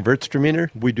fantastic Gewürztraminer.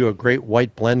 We do a great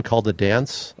white blend called the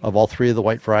Dance of all 3 of the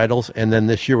white varietals. And then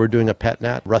this year we're doing a Pet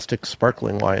Nat rustic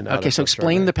sparkling wine. Okay, so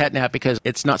explain the Pet Nat, because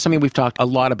it's not something we've talked a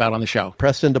lot about on the show.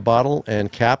 Pressed into bottle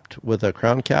and capped with a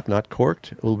crown cap, not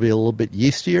corked. It will be a little bit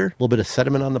yeastier, a little bit of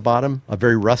sediment on the bottom, a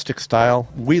very rustic style.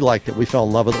 We liked it. We fell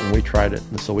in love with it when we tried it,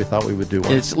 and so we thought we would do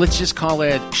one. Let's just call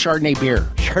it Chardonnay beer.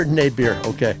 Chardonnay beer,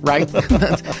 okay. Right?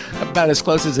 That's about as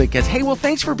close as it gets. Hey, well,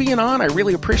 thanks for being on. I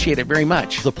really appreciate it very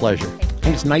much. It's a pleasure.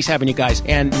 And it's nice having you guys.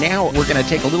 And now we're going to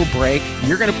take a little break.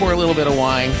 You're going to pour a little bit of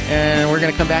wine, and we're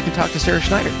going to come back and talk to Sarah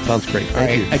Schneider. Sounds great.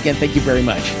 Thank you. Again, thank you very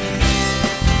much.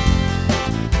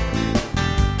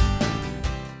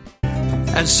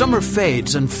 As summer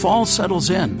fades and fall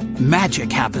settles in,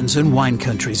 magic happens in wine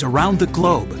countries around the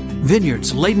globe.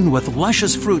 Vineyards laden with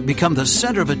luscious fruit become the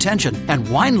center of attention, and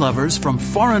wine lovers from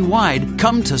far and wide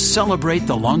come to celebrate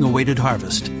the long-awaited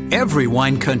harvest. Every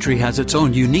wine country has its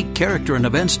own unique character and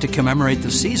events to commemorate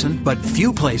the season, but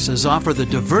few places offer the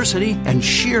diversity and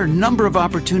sheer number of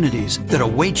opportunities that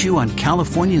await you on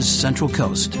California's Central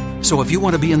Coast. So if you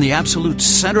want to be in the absolute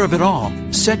center of it all,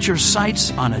 set your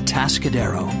sights on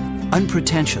Atascadero.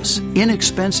 Unpretentious,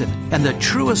 inexpensive, and the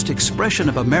truest expression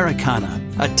of Americana,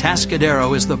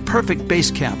 Atascadero is the perfect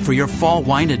base camp for your fall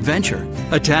wine adventure.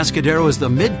 Atascadero is the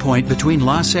midpoint between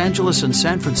Los Angeles and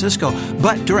San Francisco,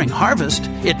 but during harvest,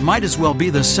 it might as well be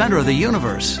the center of the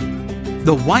universe.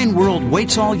 The wine world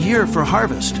waits all year for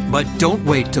harvest, but don't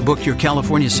wait to book your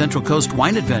California Central Coast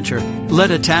wine adventure. Let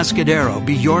Atascadero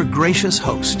be your gracious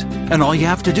host, and all you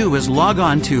have to do is log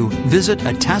on to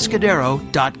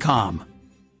visitatascadero.com.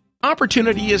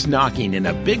 Opportunity is knocking in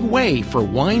a big way for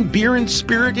wine, beer, and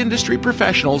spirit industry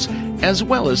professionals, as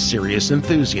well as serious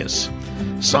enthusiasts.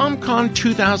 SomCon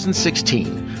 2016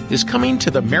 is coming to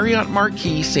the Marriott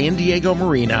Marquis San Diego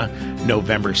Marina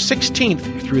November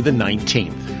 16th through the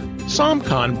 19th.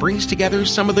 SomCon brings together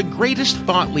some of the greatest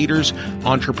thought leaders,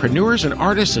 entrepreneurs, and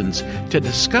artisans to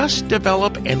discuss,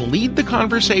 develop, and lead the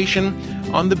conversation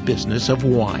on the business of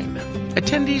wine.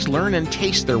 Attendees learn and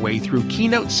taste their way through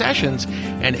keynote sessions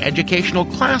and educational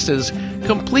classes,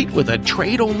 complete with a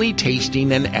trade-only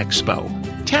tasting and expo.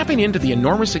 Tapping into the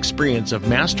enormous experience of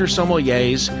master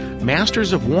sommeliers,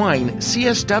 masters of wine,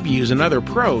 CSWs, and other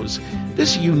pros,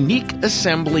 this unique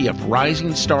assembly of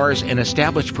rising stars and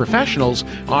established professionals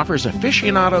offers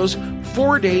aficionados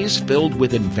 4 days filled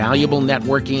with invaluable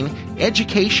networking,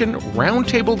 education,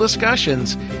 roundtable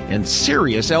discussions, and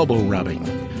serious elbow rubbing.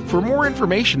 For more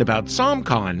information about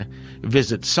SomCon,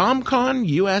 visit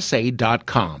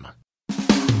somconusa.com.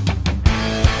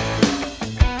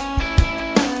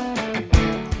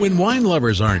 When wine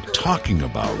lovers aren't talking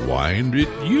about wine, it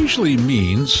usually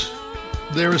means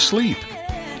they're asleep.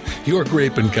 Your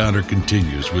Grape Encounter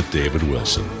continues with David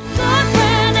Wilson.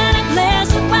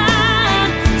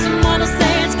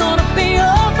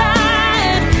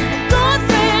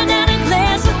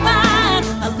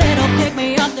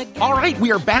 All right,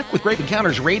 we are back with Grape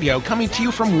Encounters Radio, coming to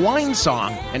you from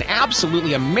WINESONG, an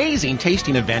absolutely amazing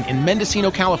tasting event in Mendocino,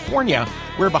 California,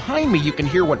 where behind me you can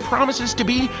hear what promises to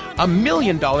be a $1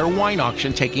 million wine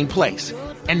auction taking place.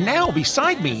 And now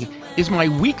beside me is my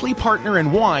weekly partner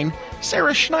in wine,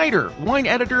 Sarah Schneider, wine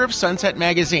editor of Sunset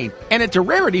Magazine. And it's a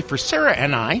rarity for Sarah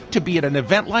and I to be at an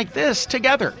event like this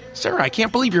together. Sarah, I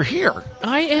can't believe you're here.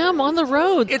 I am on the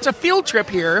road. It's a field trip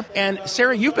here. And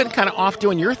Sarah, you've been kind of off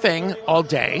doing your thing all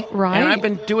day. Right. And I've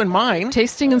been doing mine.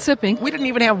 Tasting and sipping. We didn't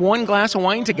even have one glass of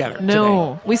wine together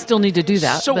No, today. We still need to do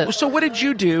that. So what did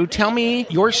you do? Tell me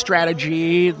your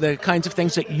strategy, the kinds of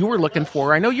things that you were looking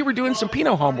for. I know you were doing some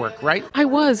Pinot homework, right? I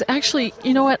was. Actually,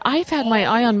 you know what? I've had my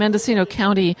eye on Mendocino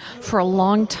County for a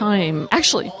long time.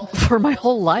 Actually, for my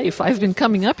whole life. I've been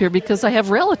coming up here because I have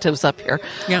relatives up here.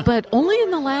 Yeah. But only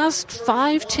in the last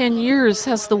 5-10 years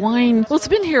has the wine, well, it's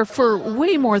been here for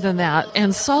way more than that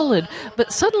and solid,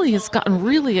 but suddenly it's gotten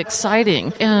really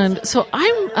exciting. And so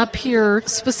I'm up here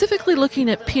specifically looking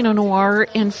at Pinot Noir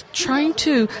and trying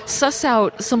to suss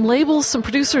out some labels, some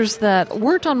producers that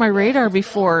weren't on my radar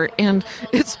before, and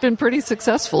it's been pretty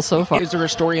successful so far. Is there a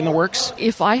story in the works?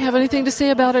 If I have anything to say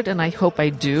about it, and I hope I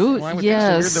do, Well, I would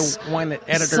yes. think so. You're the wine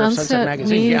editor Sunset of Sunset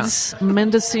Magazine. needs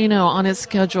Mendocino on its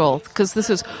schedule because this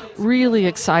is really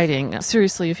exciting.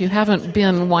 Seriously, if you haven't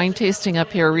been wine tasting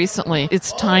up here recently,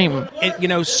 it's time. And, you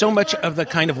know, so much of the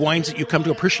kind of wines that you come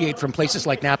to appreciate from places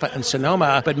like Napa and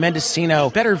Sonoma, but Mendocino,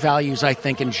 better values, I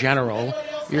think, in general.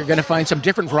 You're going to find some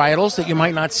different varietals that you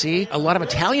might not see. A lot of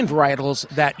Italian varietals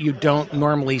that you don't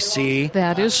normally see.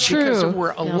 That is true. Because there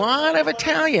were a lot of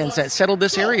Italians that settled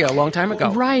this area a long time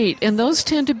ago. Right, and those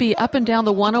tend to be up and down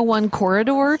the 101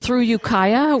 corridor through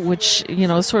Ukiah, which, you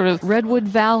know, sort of Redwood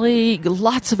Valley,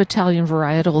 lots of Italian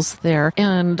varietals there.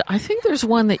 And I think there's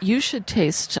one that you should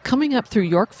taste coming up through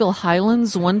Yorkville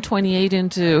Highlands, 128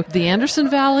 into the Anderson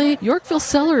Valley. Yorkville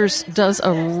Cellars does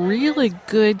a really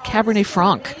good Cabernet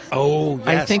Franc. Oh,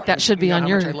 yes. I think that should be You know on how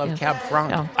your... much I love Cab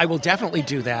Franc. Yeah. I will definitely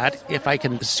do that if I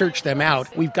can search them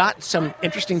out. We've got some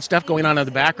interesting stuff going on in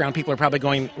the background. People are probably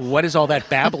going, what is all that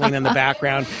babbling in the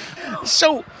background?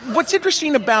 So what's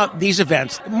interesting about these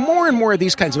events, more and more of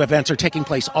these kinds of events are taking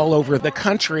place all over the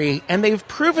country, and they've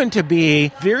proven to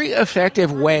be very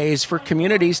effective ways for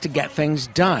communities to get things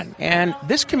done. And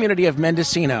this community of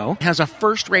Mendocino has a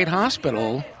first-rate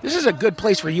hospital. This is a good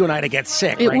place for you and I to get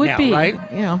sick It right would now, be,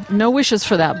 right? No wishes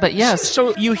for that, but yes.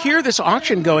 So you hear this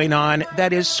auction going on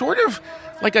that is sort of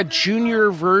like a junior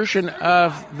version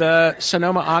of the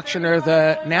Sonoma auction or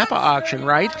the Napa auction,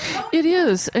 right? It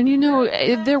is. And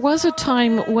there was a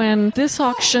time when this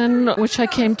auction, which I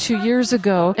came 2 years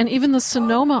ago, and even the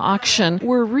Sonoma auction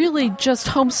were really just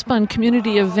homespun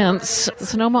community events. The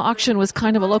Sonoma auction was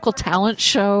kind of a local talent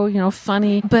show,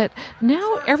 funny. But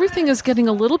now everything is getting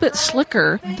a little bit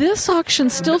slicker. This auction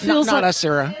still feels not us,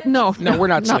 Sarah. No, we're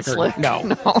not slicker. Slick.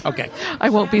 No. Okay. I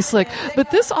won't be slick.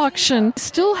 But this auction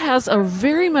still has a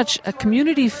very much a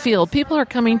community feel. People are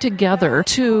coming together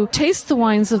to taste the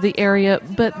wines of the area,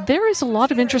 but there is a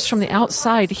lot of interest from the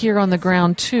outside here on the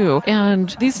ground too.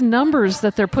 And these numbers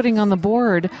that they're putting on the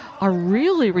board are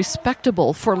really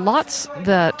respectable for lots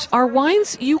that are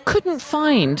wines you couldn't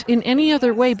find in any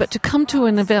other way but to come to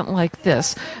an event like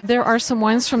this. There are some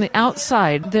wines from the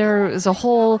outside. There is a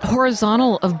whole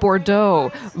horizontal of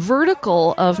Bordeaux,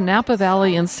 vertical of Napa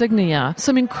Valley insignia.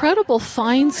 Some incredible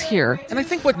finds here. And I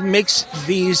think what makes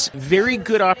these very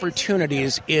good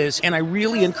opportunities is, and I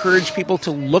really encourage people to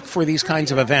look for these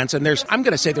kinds of events, and I'm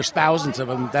going to say there's thousands of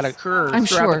them that occur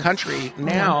throughout the country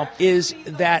now, is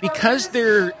that because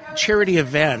they're charity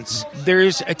events,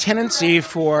 there's a tendency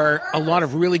for a lot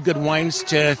of really good wines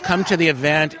to come to the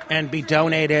event and be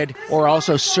donated or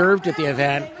also served at the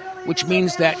event, which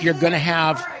means that you're going to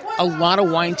have a lot of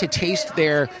wine to taste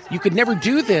there. You could never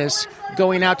do this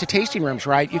going out to tasting rooms,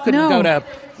 right? You couldn't go to,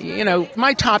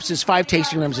 my tops is 5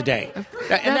 tasting rooms a day.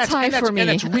 That's high for me. And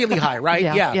that's really high, right?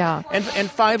 Yeah. And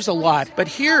 5's a lot. But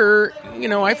here,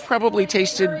 I've probably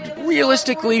tasted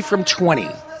realistically from 20.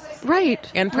 Right.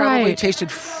 And probably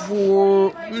tasted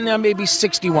maybe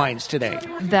 60 wines today.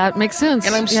 That makes sense.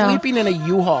 And I'm sleeping in a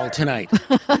U-Haul tonight.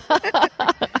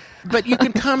 But you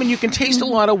can come and you can taste a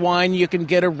lot of wine. You can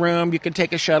get a room. You can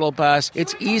take a shuttle bus.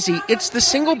 It's easy. It's the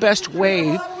single best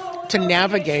way to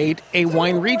navigate a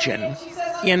wine region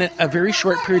in a very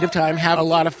short period of time, have a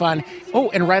lot of fun. Oh,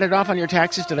 and write it off on your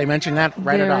taxes. Did I mention that?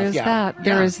 Write it off.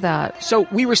 There is that. So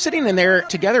we were sitting in there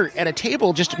together at a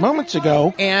table just moments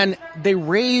ago, and they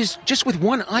raised just with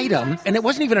one item, and it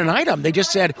wasn't even an item. They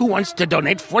just said, who wants to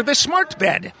donate for the smart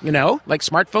bed? Like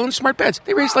smartphones, smart beds.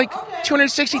 They raised like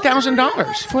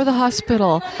 $260,000. For the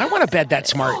hospital. I want a bed that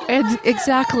smart.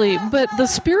 Exactly. But the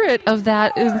spirit of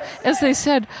that is, as they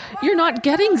said, you're not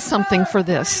getting something for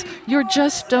this. You're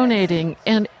just donating.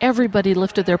 And everybody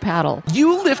lifted their paddle.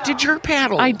 You lifted your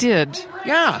paddle. I did.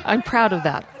 Yeah. I'm proud of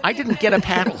that. I didn't get a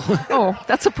paddle. Oh,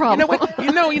 that's a problem.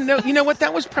 You know what?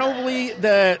 That was probably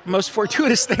the most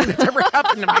fortuitous thing that's ever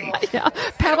happened to me. Yeah.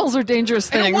 Paddles are dangerous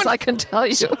things, I can tell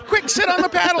you. Quick, sit on the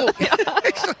paddle.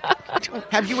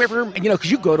 Have you ever, because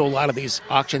you go to a lot of these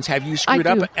auctions, have you screwed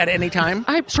up at any time?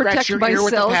 I Scratch protect your myself ear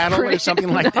with a paddle or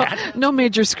something like that? No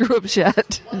major screw-ups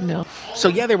yet. No. So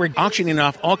they were auctioning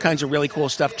off all kinds of really cool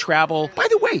stuff, travel. By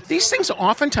the way, these things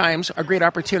oftentimes are great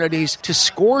opportunities to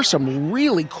score some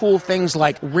really cool things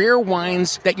like rare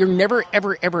wines that you're never,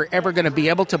 ever, ever, ever going to be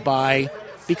able to buy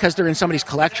because they're in somebody's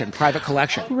collection, private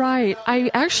collection. Right.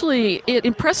 It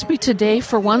impressed me today,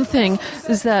 for one thing,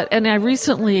 is that, and I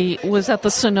recently was at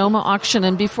the Sonoma auction,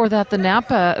 and before that, the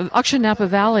Napa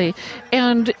Valley.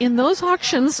 And in those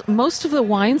auctions, most of the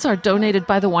wines are donated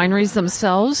by the wineries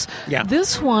themselves. Yeah.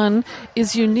 This one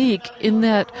is unique in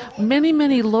that many,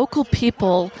 many local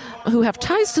people who have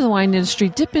ties to the wine industry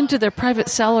dip into their private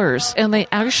cellars, and they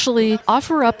actually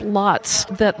offer up lots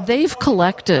that they've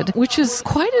collected, which is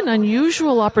quite an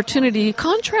unusual opportunity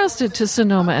contrasted to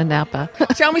Sonoma and Napa.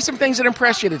 Tell me some things that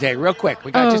impressed you today, real quick.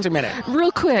 We got just a minute.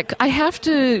 Real quick, I have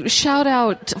to shout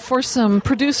out for some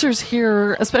producers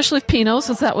here, especially Pinot,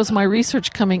 since that was my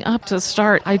research coming up to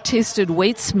start. I tasted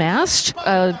Wait Smashed,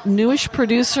 a newish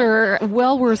producer,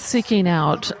 well worth seeking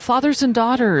out. Fathers and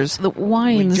Daughters, the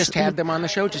wines. We just had them on the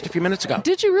show just a few minutes ago.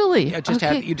 Did you really?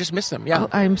 Yeah, you just missed them, yeah. Oh,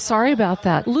 I'm sorry about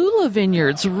that. Lula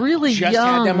Vineyards, really just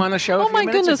young. Had them on the show. Oh my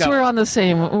goodness, ago. we're on the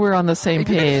same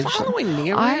page. Following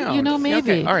me around.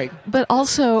 Maybe. Okay, all right. But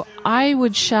also, I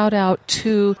would shout out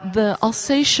to the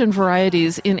Alsatian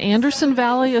varieties in Anderson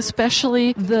Valley,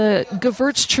 especially the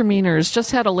Gewürztraminers.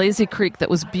 Just had a Lazy Creek that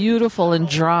was beautiful and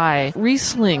dry.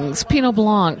 Rieslings, Pinot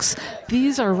Blancs.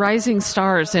 These are rising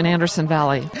stars in Anderson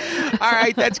Valley. All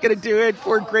right, that's going to do it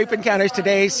for Grape Encounters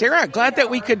today. Sarah, glad that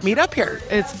we could meet up here.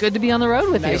 It's good to be on the road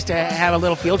with you. Nice to have a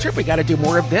little field trip. We got to do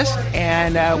more of this.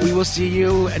 And we will see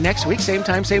you next week, same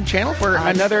time, same channel, for for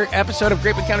another episode of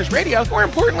Grape Encounters Radio. More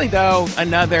importantly, though,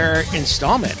 another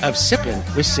installment of Sippin'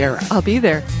 with Sarah. I'll be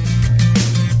there.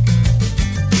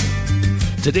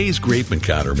 Today's Grape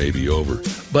Encounter may be over,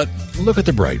 but look at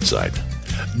the bright side.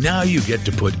 Now you get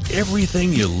to put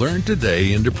everything you learned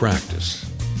today into practice.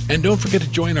 And don't forget to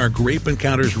join our Grape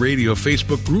Encounters Radio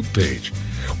Facebook group page,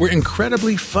 where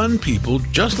incredibly fun people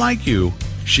just like you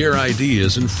share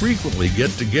ideas and frequently get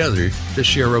together to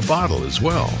share a bottle as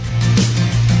well.